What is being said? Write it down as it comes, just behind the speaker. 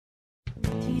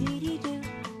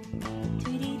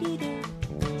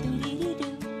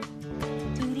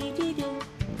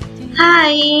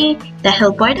Hi! Dahil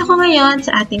bored ako ngayon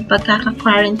sa ating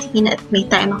pagkaka-quarantine at may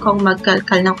time akong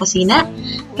magkalkal ng kusina,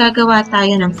 gagawa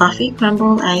tayo ng coffee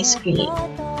crumble ice cream.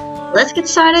 Let's get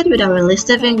started with our list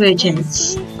of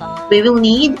ingredients. We will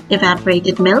need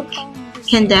evaporated milk,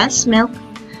 condensed milk,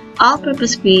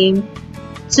 all-purpose cream,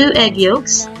 2 egg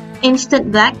yolks,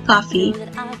 instant black coffee,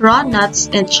 raw nuts,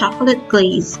 and chocolate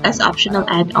glaze as optional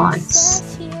add-ons.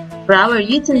 For our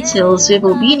utensils, we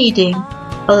will be needing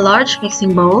a large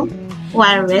mixing bowl,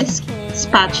 wire whisk,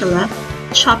 spatula,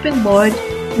 chopping board,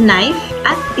 knife,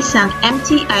 at isang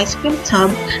empty ice cream tub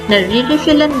na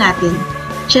re-refillan natin.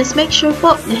 Just make sure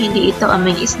po na hindi ito ang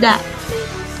may isda.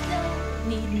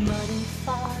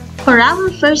 For our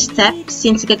first step,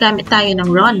 since gagamit tayo ng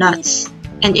raw nuts,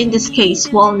 and in this case,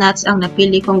 walnuts ang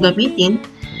napili kong gamitin,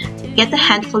 get a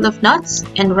handful of nuts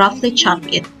and roughly chop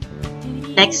it.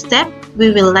 Next step,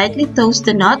 we will lightly toast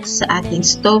the nuts sa ating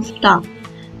stove top.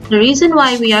 The reason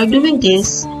why we are doing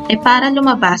this ay para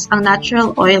lumabas ang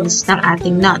natural oils ng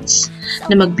ating nuts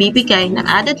na magbibigay ng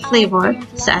added flavor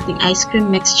sa ating ice cream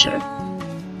mixture.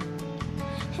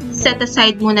 Set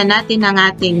aside muna natin ang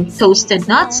ating toasted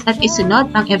nuts at isunod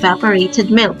ang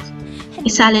evaporated milk.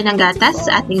 Isalin ang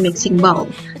gatas sa ating mixing bowl.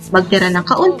 Magtira ng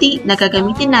kaunti na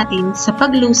gagamitin natin sa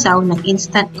paglusaw ng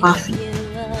instant coffee.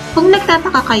 Kung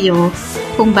nagtataka kayo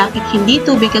kung bakit hindi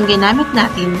tubig ang ginamit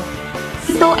natin,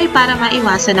 ito ay para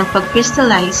maiwasan ang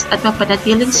pag-crystallize at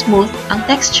mapanatiling smooth ang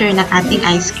texture ng ating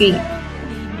ice cream.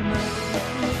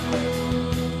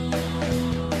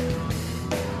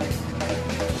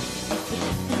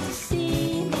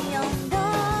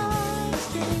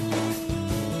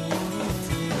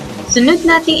 Sunod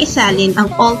nating isalin ang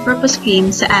all-purpose cream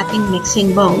sa ating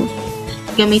mixing bowl.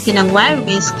 Gamitin ang wire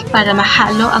whisk para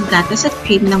mahalo ang gatas at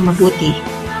cream ng mabuti.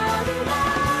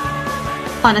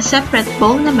 On a separate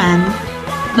bowl naman,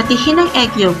 batihin ang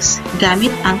egg yolks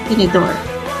gamit ang tinidor.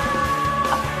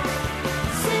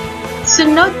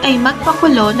 Sunod ay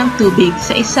magpakulo ng tubig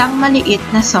sa isang maliit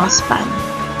na saucepan.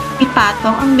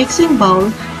 Ipatong ang mixing bowl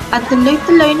at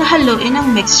tuloy-tuloy na haluin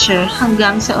ang mixture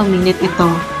hanggang sa uminit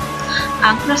ito.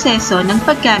 Ang proseso ng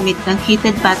paggamit ng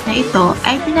heated pot na ito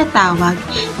ay tinatawag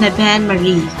na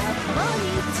bain-marie.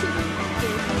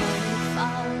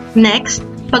 Next,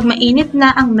 pag mainit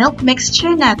na ang milk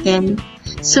mixture natin,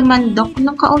 sumandok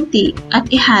ng kaunti at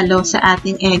ihalo sa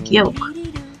ating egg yolk.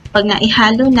 Pag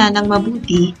naihalo na ng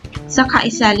mabuti, saka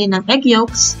isalin ng egg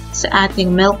yolks sa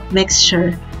ating milk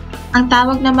mixture. Ang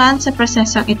tawag naman sa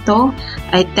prosesong ito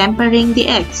ay tempering the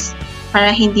eggs para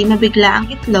hindi mabigla ang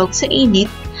itlog sa init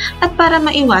at para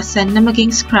maiwasan na maging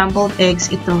scrambled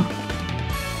eggs ito.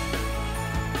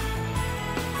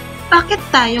 Bakit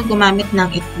tayo gumamit ng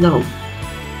itlog?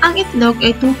 Ang itlog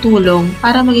ay tutulong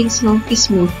para maging silky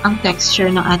smooth ang texture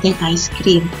ng ating ice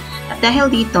cream. At dahil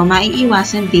dito,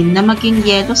 maiiwasan din na maging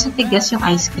yelo sa tigas yung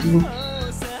ice cream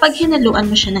pag hinaluan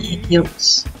mo siya ng egg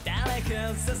yolks.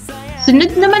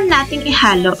 Sunod naman nating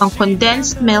ihalo ang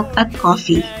condensed milk at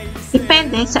coffee.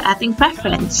 Depende sa ating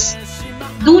preference.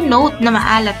 Do note na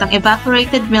maalat ang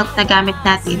evaporated milk na gamit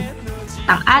natin.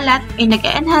 Ang alat ay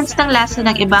nag-enhance ng lasa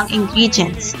ng ibang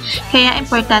ingredients, kaya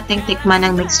importanteng tikman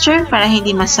ang mixture para hindi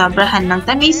masobrahan ng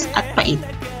tamis at pait.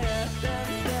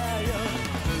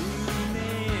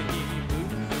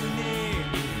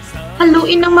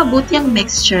 Haluin ng mabuti ang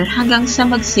mixture hanggang sa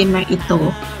mag-simmer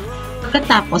ito.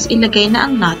 Pagkatapos, ilagay na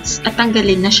ang nuts at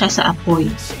tanggalin na siya sa apoy.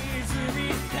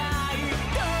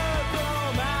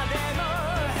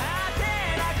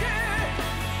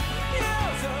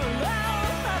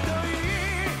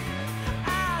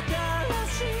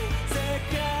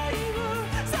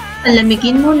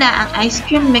 Palamigin muna ang ice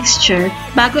cream mixture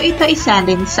bago ito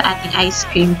isalin sa ating ice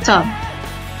cream tub.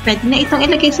 Pwede na itong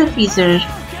ilagay sa freezer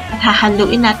at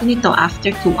hahaluin natin ito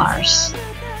after 2 hours.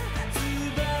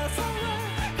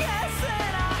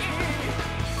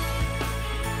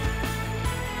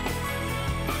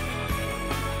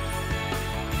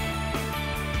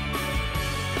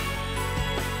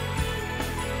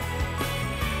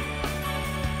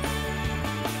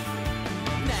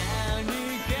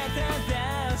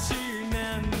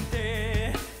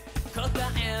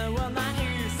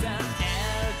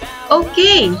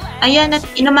 Okay, ayan at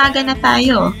inumaga na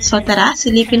tayo. So tara,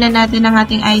 silipin na natin ang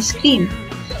ating ice cream.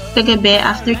 Kagabi,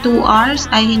 after 2 hours,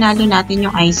 ay hinalo natin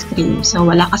yung ice cream. So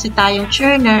wala kasi tayong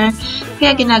churner,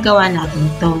 kaya ginagawa natin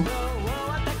ito.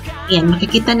 Ayan,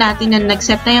 makikita natin na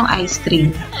nag-set na yung ice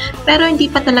cream. Pero hindi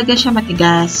pa talaga siya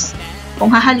matigas.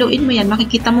 Kung hahaluin mo yan,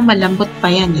 makikita mo malambot pa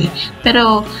yan eh.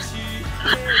 Pero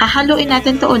hahaluin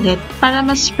natin to ulit para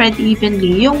ma-spread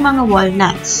evenly yung mga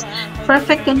walnuts.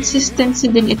 Perfect consistency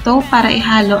din ito para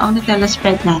ihalo ang Nutella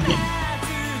spread natin.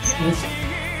 So,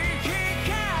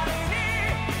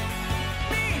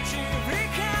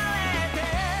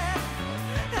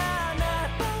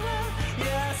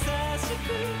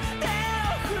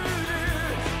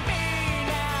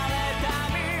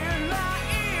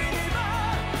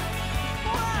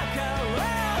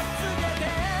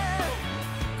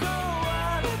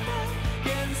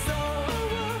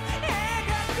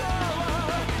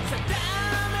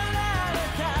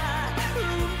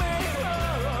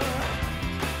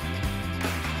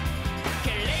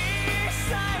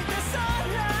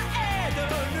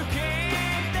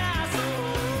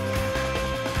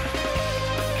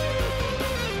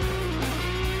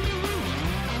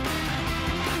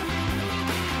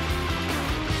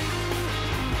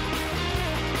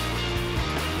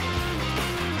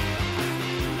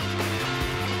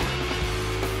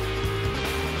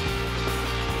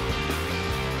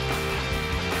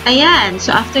 Ayan,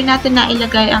 so after natin na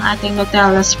ilagay ang ating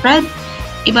Nutella spread,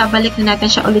 ibabalik na natin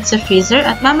siya ulit sa freezer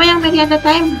at mamayang merienda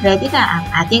time, ready na ang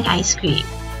ating ice cream.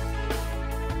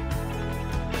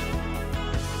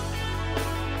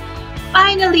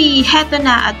 Finally, heto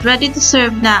na at ready to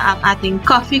serve na ang ating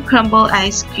coffee crumble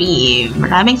ice cream.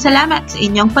 Maraming salamat sa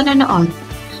inyong panonood.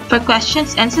 For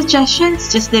questions and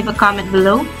suggestions, just leave a comment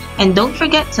below and don't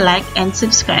forget to like and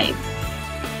subscribe.